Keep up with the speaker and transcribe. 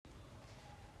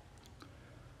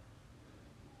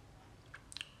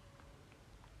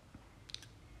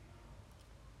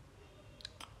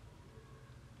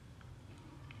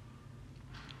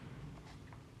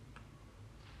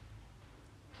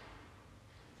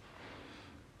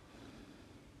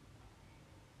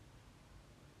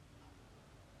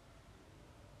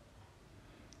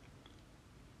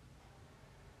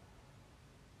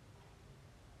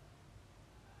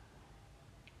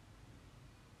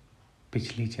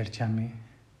पिछली चर्चा में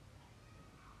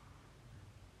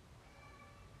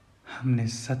हमने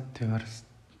सत्य और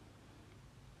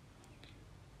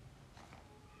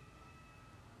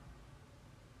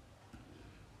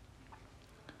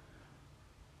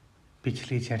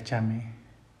पिछली चर्चा में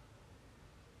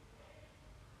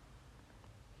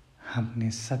हमने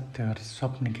सत्य और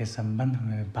स्वप्न के संबंध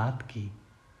में बात की।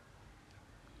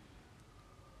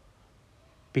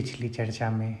 पिछली चर्चा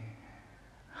में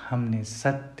हमने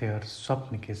सत्य और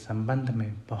स्वप्न के संबंध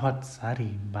में बहुत सारी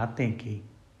बातें की।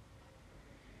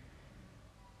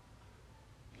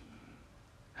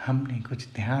 हमने कुछ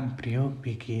ध्यान प्रयोग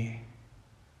भी किए।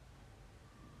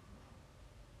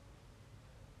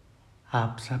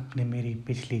 आप सबने मेरी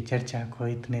पिछली चर्चा को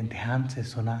इतने ध्यान से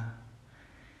सुना,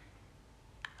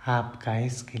 आपका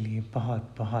इसके लिए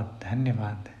बहुत बहुत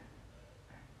धन्यवाद।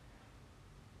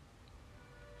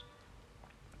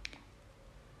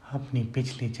 अपनी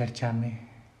पिछली चर्चा में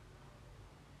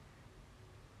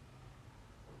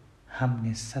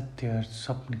हमने सत्य और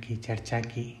स्वप्न की चर्चा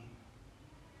की।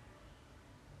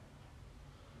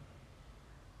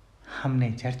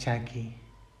 हमने चर्चा की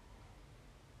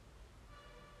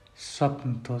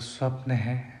स्वप्न तो स्वप्न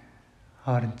है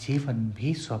और जीवन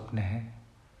भी स्वप्न है।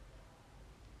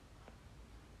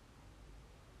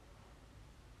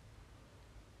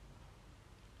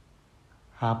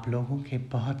 आप लोगों के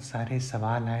बहुत सारे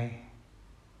सवाल आए।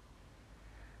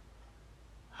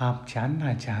 आप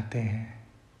जानना चाहते हैं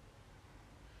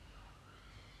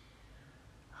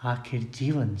आखिर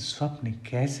जीवन स्वप्न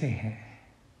कैसे है।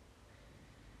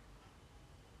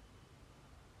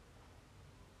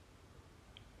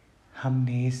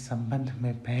 हमने इस संबंध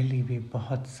में पहले भी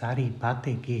बहुत सारी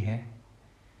बातें की हैं।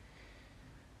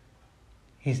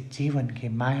 इस जीवन के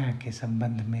माया के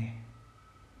संबंध में,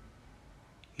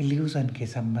 इल्यूजन के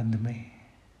संबंध में।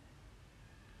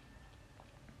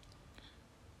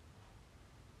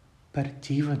 पर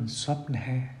जीवन स्वप्न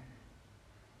है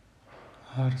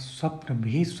और स्वप्न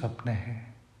भी स्वप्न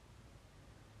है।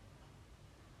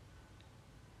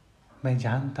 मैं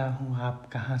जानता हूं आप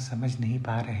कहाँ समझ नहीं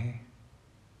पा रहे।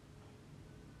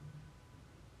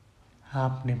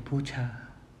 आपने पूछा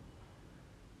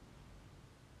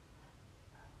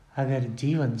अगर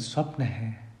जीवन स्वप्न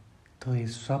है तो ये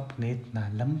स्वप्न इतना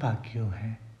लंबा क्यों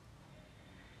है।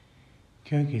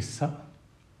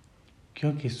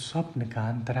 क्योंकि स्वप्न का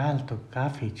अंतराल तो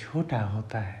काफी छोटा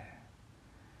होता है।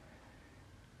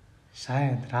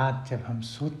 शायद रात जब हम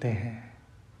सोते हैं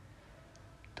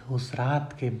तो उस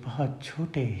रात के बहुत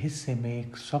छोटे हिस्से में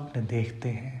एक स्वप्न देखते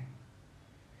हैं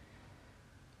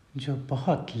जो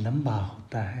बहुत लंबा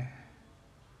होता है।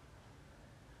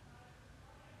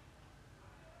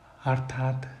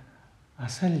 अर्थात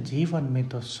असल जीवन में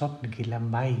तो स्वप्न की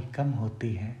लंबाई कम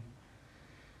होती है।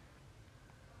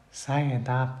 शायद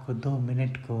आपको 2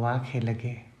 मिनट को आंखें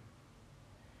लगे,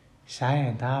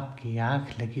 शायद आपकी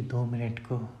आंख लगी 2 मिनट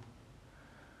को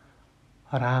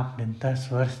और आपने 10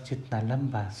 वर्ष जितना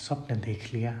लंबा स्वप्न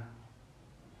देख लिया।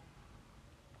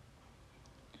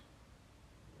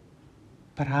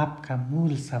 पर आपका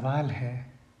मूल सवाल है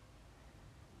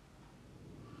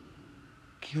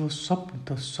कि वो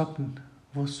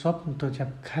स्वप्न तो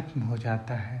जब खत्म हो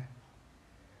जाता है।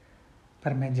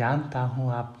 पर मैं जानता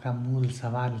हूं आपका मूल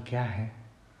सवाल क्या है।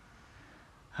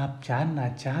 आप जानना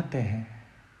चाहते हैं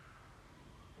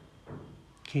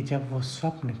कि जब वो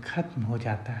स्वप्न खत्म हो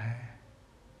जाता है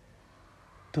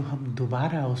तो हम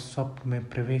दोबारा उस स्वप्न में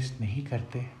प्रवेश नहीं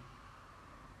करते।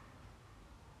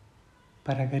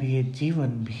 पर अगर ये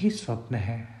जीवन भी स्वप्न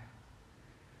है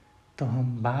तो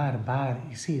हम बार बार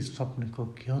इसी स्वप्न को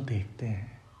क्यों देखते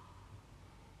हैं।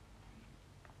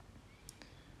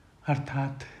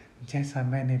 अर्थात जैसा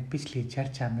मैंने पिछली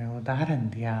चर्चा में उदाहरण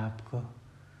दिया आपको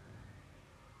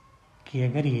कि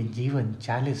अगर ये जीवन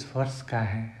 40 वर्ष का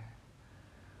है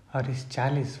और इस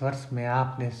 40 वर्ष में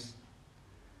आपने,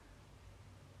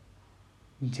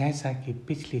 जैसा कि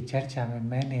पिछली चर्चा में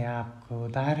मैंने आपको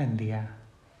उदाहरण दिया,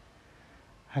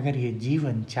 अगर ये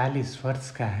जीवन 40 वर्ष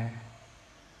का है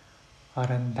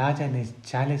और अंदाजन इस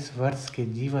 40 वर्ष के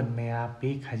जीवन में आप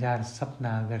 1000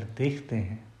 सपना अगर देखते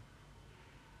हैं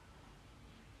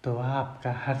तो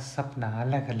आपका हर सपना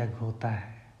अलग अलग होता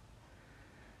है।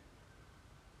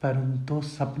 पर उन 2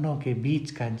 सपनों के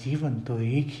बीच का जीवन तो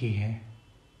एक ही है।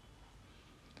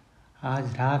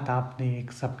 आज रात आपने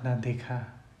एक सपना देखा,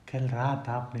 कल रात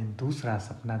आपने दूसरा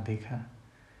सपना देखा,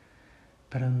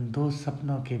 पर उन 2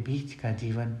 सपनों के बीच का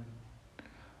जीवन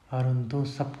और उन 2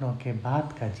 सपनों के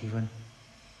बाद का जीवन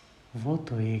वो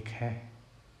तो एक है।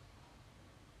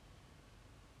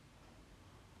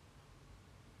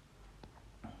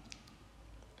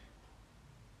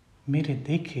 मेरे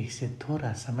देखे इसे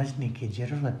थोड़ा समझने की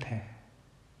जरूरत है।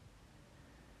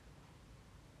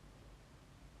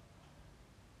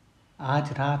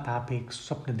 आज रात आप एक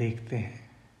स्वप्न देखते हैं।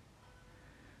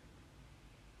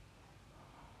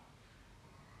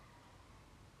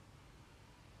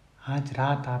 आज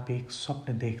रात आप एक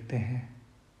स्वप्न देखते हैं,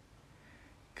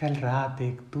 कल रात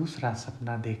एक दूसरा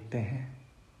सपना देखते हैं,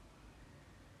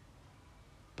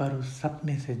 पर उस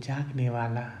सपने से जागने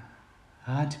वाला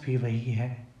आज भी वही है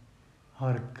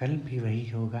और कल भी वही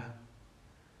होगा।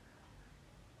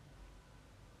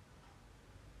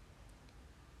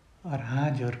 और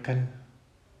आज और कल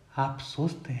आप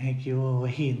सोचते हैं कि वो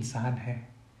वही इंसान है,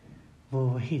 वो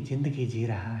वही जिंदगी जी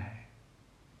रहा है।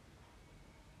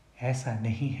 ऐसा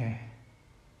नहीं है।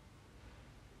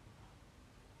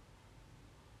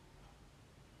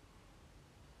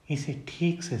 इसे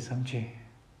ठीक से समझें।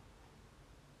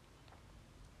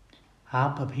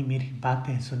 आप अभी मेरी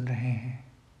बातें सुन रहे हैं,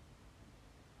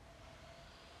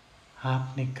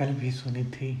 आपने कल भी सुनी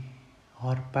थी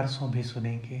और परसों भी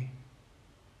सुनेंगे।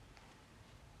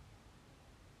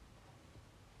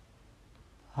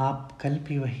 आप कल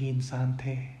भी वही इंसान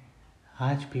थे,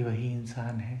 आज भी वही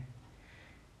इंसान है,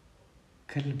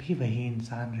 कल भी वही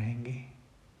इंसान रहेंगे।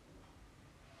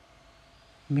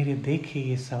 मेरे देखिए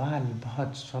ये सवाल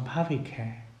बहुत स्वाभाविक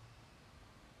है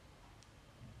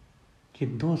कि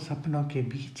दो सपनों के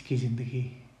बीच की ज़िंदगी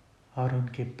और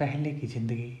उनके पहले की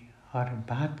ज़िंदगी और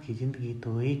बाद की ज़िंदगी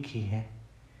तो एक ही है,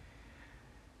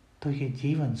 तो ये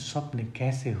जीवन स्वप्न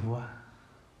कैसे हुआ?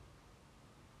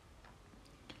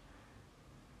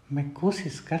 मैं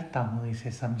कोशिश करता हूँ इसे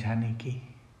समझाने की।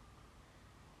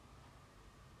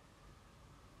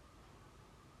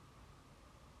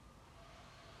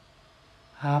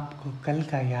 आपको कल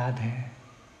का याद है,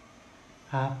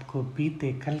 आपको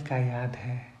बीते कल का याद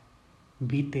है,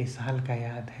 बीते साल का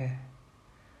याद है।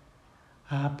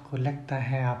 आपको लगता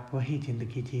है आप वही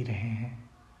जिंदगी जी रहे हैं।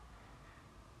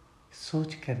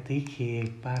 सोच कर देखिए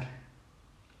एक बार,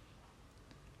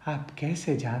 आप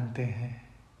कैसे जानते हैं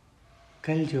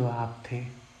कल जो आप थे,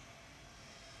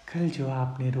 कल जो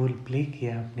आपने रोल प्ले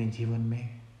किया अपने जीवन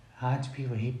में, आज भी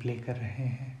वही प्ले कर रहे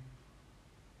हैं।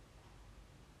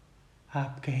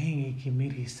 आप कहेंगे कि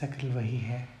मेरी शक्ल वही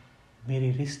है,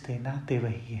 मेरे रिश्ते नाते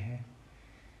वही हैं,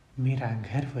 मेरा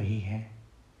घर वही है,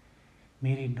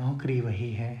 मेरी नौकरी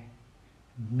वही है,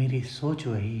 मेरी सोच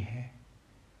वही है।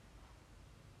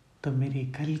 तो मेरी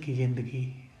कल की ज़िंदगी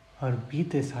और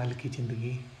बीते साल की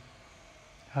ज़िंदगी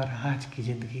और आज की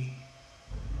ज़िंदगी,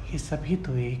 ये सभी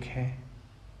तो एक है।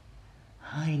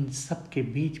 हाँ, इन सब के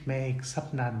बीच मैं एक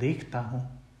सपना देखता हूँ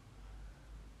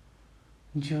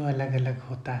जो अलग अलग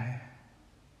होता है,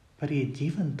 पर ये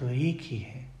जीवन तो एक ही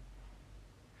है।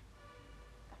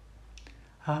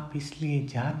 आप इसलिए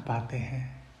जान पाते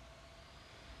हैं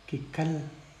कि कल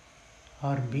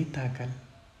और बीता कल,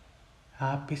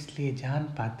 आप इसलिए जान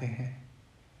पाते हैं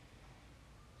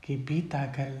कि बीता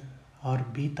कल और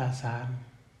बीता साल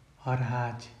और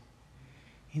आज,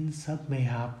 इन सब में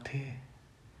आप थे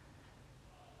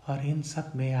और इन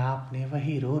सब में आपने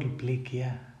वही रोल प्ले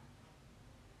किया।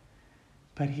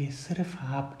 पर ये सिर्फ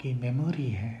आपकी मेमोरी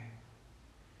है।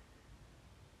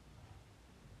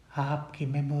 आपकी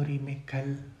मेमोरी में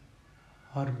कल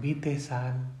और बीते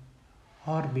साल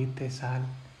और बीते साल,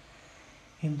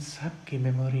 इन सब की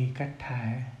मेमोरी इकट्ठा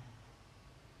है।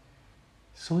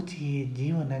 सोचिए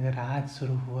जीवन अगर आज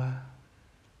शुरू हुआ,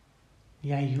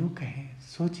 या यूं कहें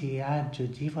सोचिए आज जो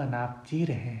जीवन आप जी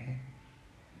रहे हैं,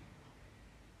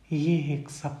 ये एक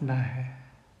सपना है।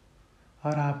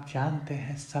 और आप जानते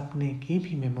हैं सपने की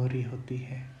भी मेमोरी होती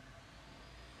है।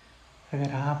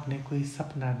 अगर आपने कोई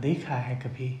सपना देखा है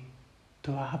कभी,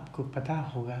 तो आपको पता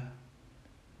होगा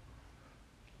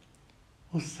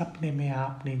उस सपने में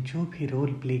आपने जो भी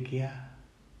रोल प्ले किया,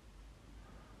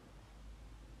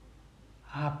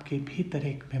 आपके भीतर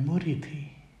एक मेमोरी थी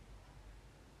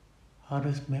और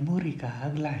उस मेमोरी का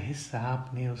अगला हिस्सा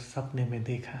आपने उस सपने में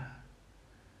देखा।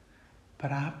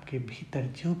 पर आपके भीतर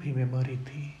जो भी मेमोरी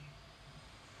थी,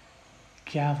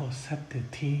 क्या वो सत्य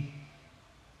थी?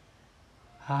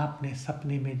 आपने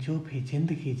सपने में जो भी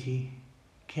जिंदगी जी,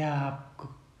 क्या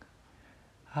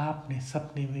आपने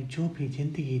सपने में जो भी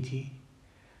जिंदगी जी,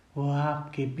 वो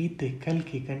आपके बीते कल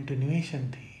की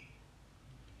कंटिन्यूएशन थी?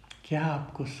 क्या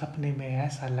आपको सपने में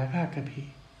ऐसा लगा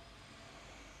कभी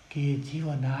कि ये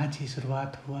जीवन आज ही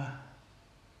शुरुआत हुआ?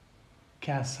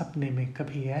 क्या सपने में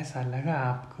कभी ऐसा लगा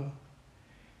आपको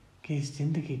कि इस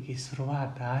जिंदगी की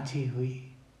शुरुआत आज ही हुई?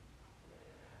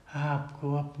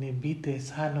 आपको अपने बीते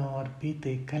सालों और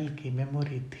बीते कल की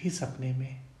मेमोरी थी सपने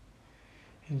में,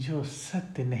 जो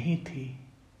सत्य नहीं थी,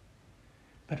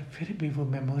 पर फिर भी वो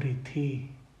मेमोरी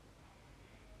थी।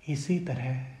 इसी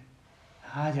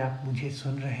तरह आज आप मुझे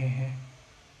सुन रहे हैं,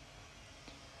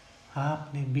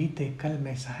 आपने बीते कल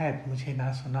में शायद मुझे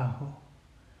ना सुना हो,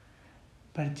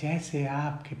 पर जैसे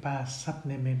आपके पास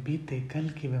सपने में बीते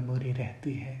कल की मेमोरी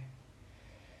रहती है,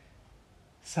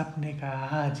 सपने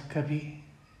का आज कभी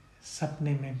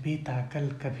सपने में बीता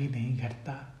कल कभी नहीं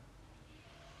घटता।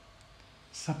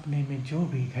 सपने में जो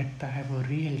भी घटता है वो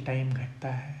रियल टाइम घटता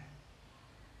है,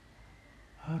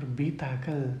 और बीता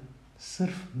कल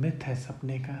सिर्फ मिथ है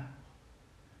सपने का,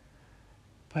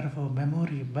 पर वो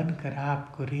मेमोरी बनकर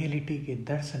आपको रियलिटी के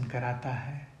दर्शन कराता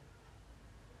है।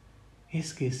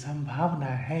 इसकी संभावना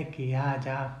है कि आज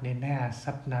आपने नया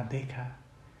सपना देखा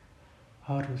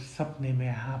और उस सपने में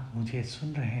आप मुझे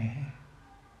सुन रहे हैं,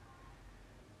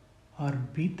 और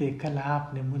बीते कल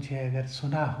आपने मुझे अगर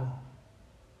सुना हो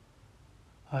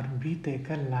और बीते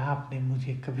कल आपने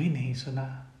मुझे कभी नहीं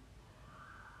सुना,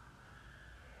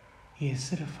 ये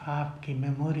सिर्फ आपकी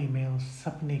मेमोरी में उस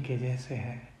सपने के जैसे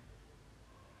है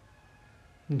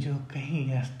जो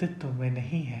कहीं अस्तित्व में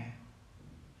नहीं है,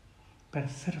 पर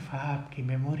सिर्फ आपकी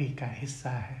मेमोरी का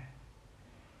हिस्सा है।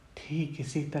 ठीक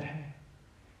इसी तरह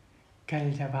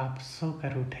कल जब आप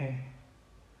सोकर उठे,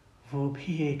 वो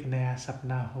भी एक नया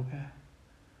सपना होगा,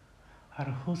 और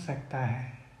हो सकता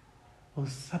है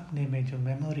उस सपने में जो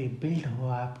मेमोरी बिल्ड हो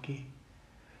आपकी,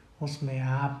 उसमें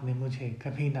आपने मुझे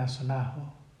कभी ना सुना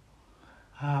हो।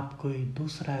 आप कोई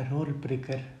दूसरा रोल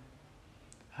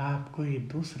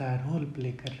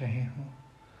प्ले कर रहे हो,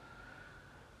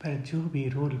 पर जो भी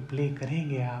रोल प्ले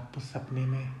करेंगे आप उस सपने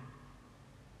में,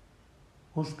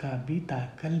 उसका बीता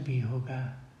कल भी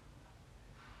होगा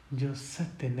जो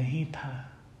सत्य नहीं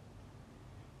था,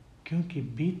 क्योंकि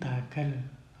बीता कल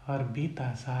और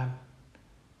बीता साल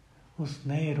उस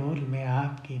नए रोल में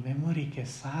आपकी मेमोरी के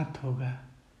साथ होगा।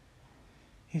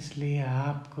 इसलिए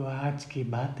आपको आज की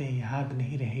बातें याद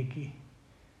नहीं रहेगी।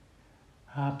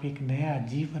 आप एक नया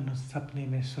जीवन उस सपने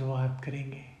में शुरुआत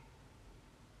करेंगे,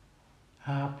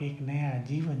 आप एक नया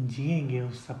जीवन जिएंगे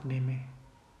उस सपने में।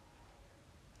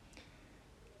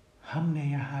 हमने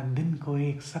यहाँ दिन को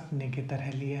एक सपने की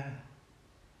तरह लिया,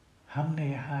 हमने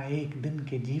यहाँ एक दिन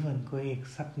के जीवन को एक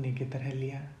सपने की तरह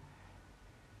लिया,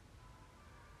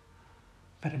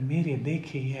 पर मेरे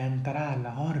देखे ये अंतराल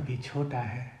और भी छोटा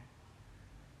है।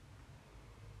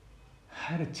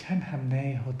 हर क्षण हम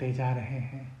नए होते जा रहे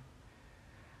हैं।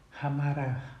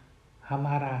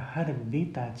 हमारा हर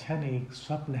बीता क्षण एक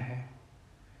स्वप्न है।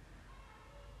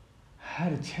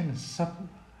 हर क्षण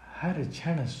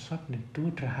स्वप्न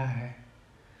टूट रहा है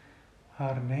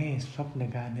और नए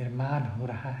स्वप्न का निर्माण हो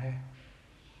रहा है।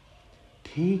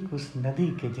 ठीक उस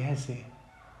नदी के जैसे,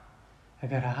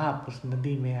 अगर आप उस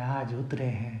नदी में आज उतरे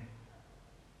हैं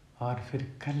और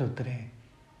फिर कल उतरे,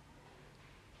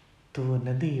 तो वो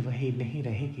नदी वही नहीं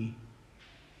रहेगी।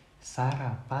 सारा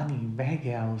पानी बह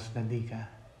गया उस नदी का,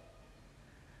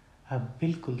 अब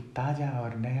बिल्कुल ताज़ा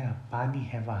और नया पानी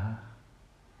है वहाँ।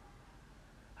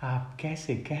 आप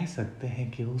कैसे कह सकते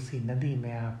हैं कि उसी नदी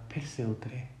में आप फिर से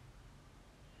उतरे?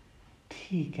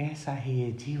 ठीक ऐसा ही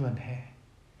ये जीवन है।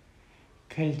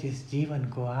 कल जिस जीवन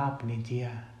को आपने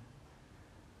जिया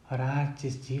और आज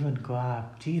जिस जीवन को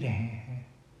आप जी रहे हैं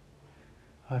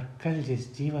और कल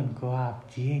जिस जीवन को आप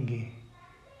जिएंगे,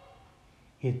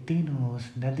 ये तीनों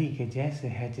उस नदी के जैसे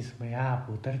है जिसमें आप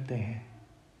उतरते हैं।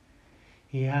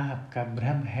 ये आपका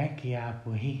भ्रम है कि आप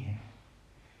वही हैं।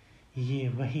 ये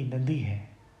वही नदी है।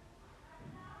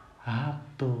 आप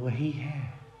तो वही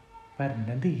हैं, पर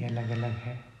नदी अलग अलग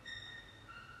है।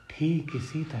 ठीक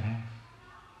इसी तरह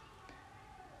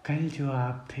कल जो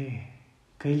आप थे,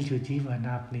 कल जो जीवन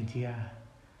आपने जिया,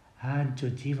 आज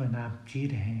जो जीवन आप जी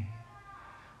रहे हैं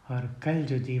और कल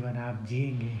जो जीवन आप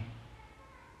जिएंगे,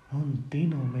 उन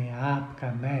तीनों में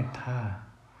आपका मैं था।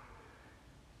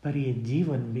 पर ये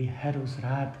जीवन भी हर उस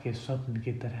रात के स्वप्न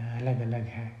की तरह अलग अलग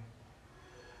है।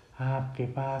 आपके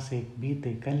पास एक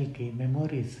बीते कल की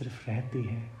मेमोरी सिर्फ रहती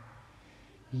है,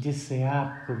 जिससे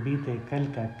आपको बीते कल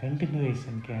का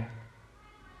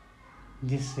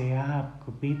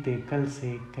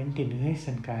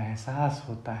कंटिन्यूएशन का एहसास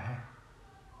होता है।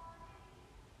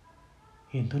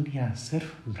 ये दुनिया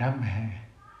सिर्फ भ्रम है।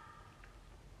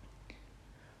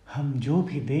 हम जो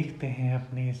भी देखते हैं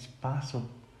अपने इस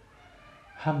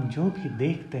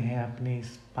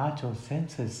पांचों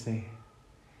सेंसेस से,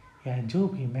 या जो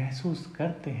भी महसूस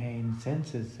करते हैं इन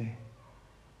सेंसेस से,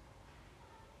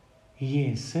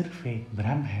 ये सिर्फ एक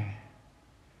भ्रम है।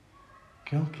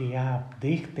 क्योंकि आप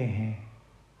देखते हैं,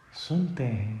 सुनते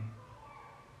हैं,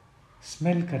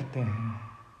 स्मेल करते हैं,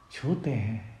 छूते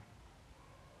हैं,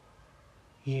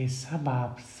 ये सब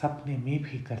आप सपने में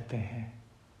भी करते हैं,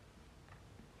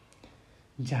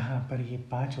 जहाँ पर ये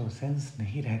पांचों सेंस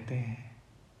नहीं रहते हैं।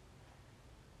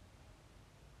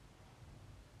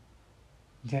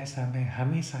 जैसा मैं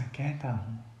हमेशा कहता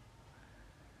हूँ,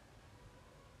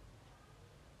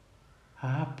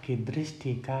 आपकी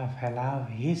दृष्टि का फैलाव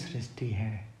ही सृष्टि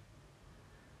है।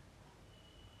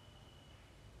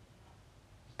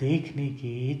 देखने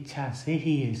की इच्छा से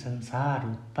ही ये संसार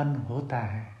उत्पन्न होता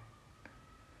है।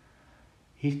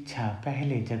 इच्छा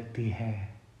पहले जगती है,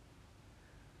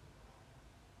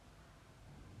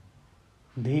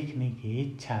 देखने की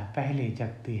इच्छा पहले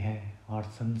जगती है और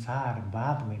संसार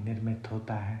बाद में निर्मित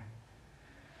होता है।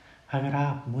 अगर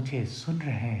आप मुझे सुन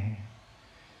रहे हैं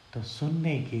तो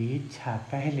सुनने की इच्छा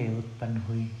पहले उत्पन्न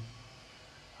हुई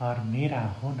और मेरा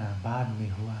होना बाद में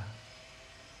हुआ।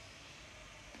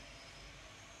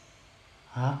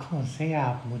 आँखों से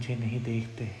आप मुझे नहीं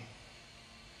देखते,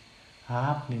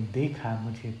 आपने देखा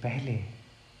मुझे पहले,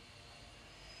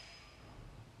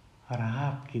 और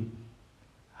आपकी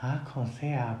आँखों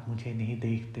से आप मुझे नहीं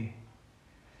देखते।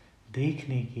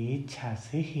 देखने की इच्छा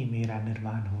से ही मेरा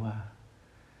निर्माण हुआ।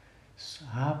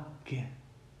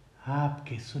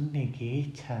 आपके सुनने की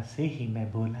इच्छा से ही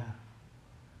मैं बोला।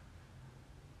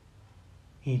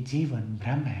 ये जीवन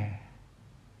भ्रम है,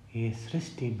 ये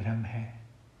सृष्टि भ्रम है।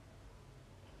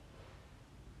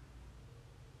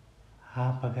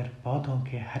 आप अगर पौधों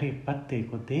के हरे पत्ते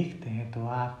को देखते हैं तो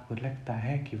आपको लगता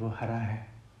है कि वो हरा है,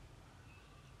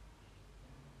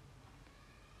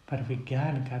 पर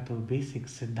विज्ञान का तो बेसिक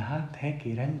सिद्धांत है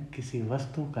कि रंग किसी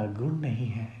वस्तु का गुण नहीं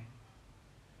है,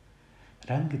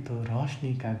 रंग तो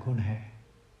रोशनी का गुण है।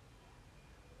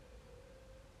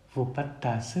 वो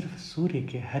पत्ता सिर्फ सूर्य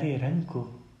के हरे रंग को,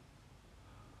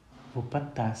 वो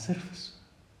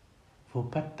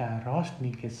पत्ता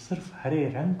रोशनी के सिर्फ हरे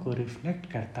रंग को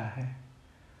रिफ्लेक्ट करता है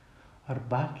और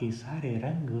बाकी सारे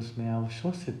रंग उसमें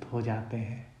अवशोषित हो जाते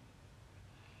हैं।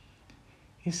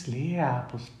 इसलिए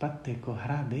आप उस पत्ते को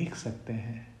हरा देख सकते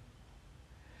हैं,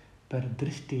 पर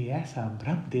दृष्टि ऐसा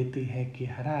भ्रम देती है कि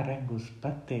हरा रंग उस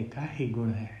पत्ते का ही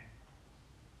गुण है।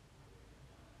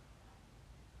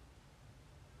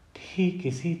 ठीक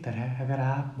इसी तरह अगर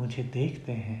आप मुझे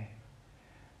देखते हैं,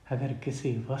 अगर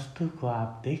किसी वस्तु को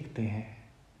आप देखते हैं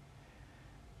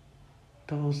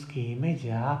तो उसकी इमेज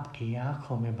आपकी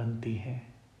आंखों में बनती है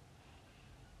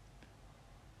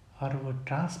और वो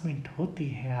ट्रांसमिट होती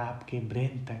है आपके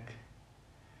ब्रेन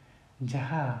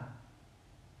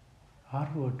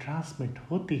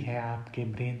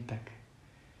तक,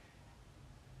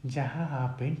 जहाँ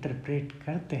आप इंटरप्रेट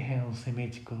करते हैं उस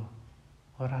इमेज को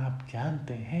और आप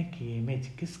जानते हैं कि ये इमेज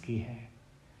किसकी है।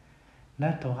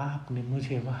 न तो आपने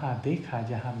मुझे वहाँ देखा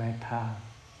जहाँ मैं था,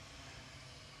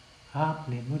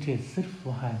 आपने मुझे सिर्फ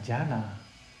वहाँ जाना,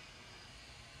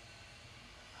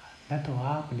 न तो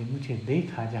आपने मुझे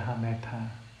देखा जहाँ मैं था,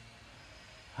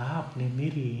 आपने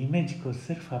मेरी इमेज को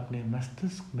सिर्फ अपने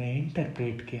मस्तिष्क में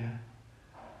इंटरप्रेट किया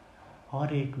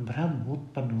और एक भ्रम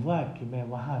उत्पन्न हुआ कि मैं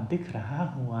वहाँ दिख रहा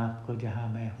हूँ आपको जहाँ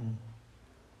मैं हूँ।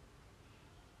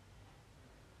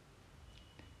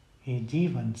 ये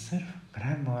जीवन सिर्फ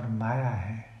भ्रम और माया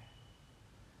है।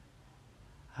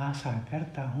 आशा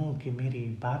करता हूँ कि मेरी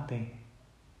बातें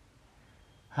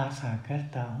आशा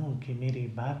करता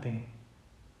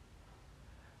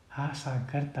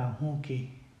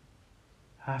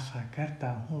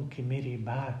हूँ कि मेरी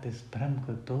बात इस भ्रम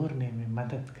को तोड़ने में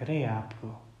मदद करे आपको।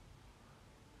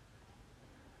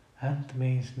 अंत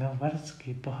में इस नव वर्ष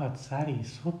की बहुत सारी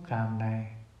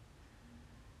शुभकामनाएं।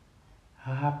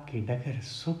 आपकी डगर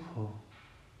शुभ हो।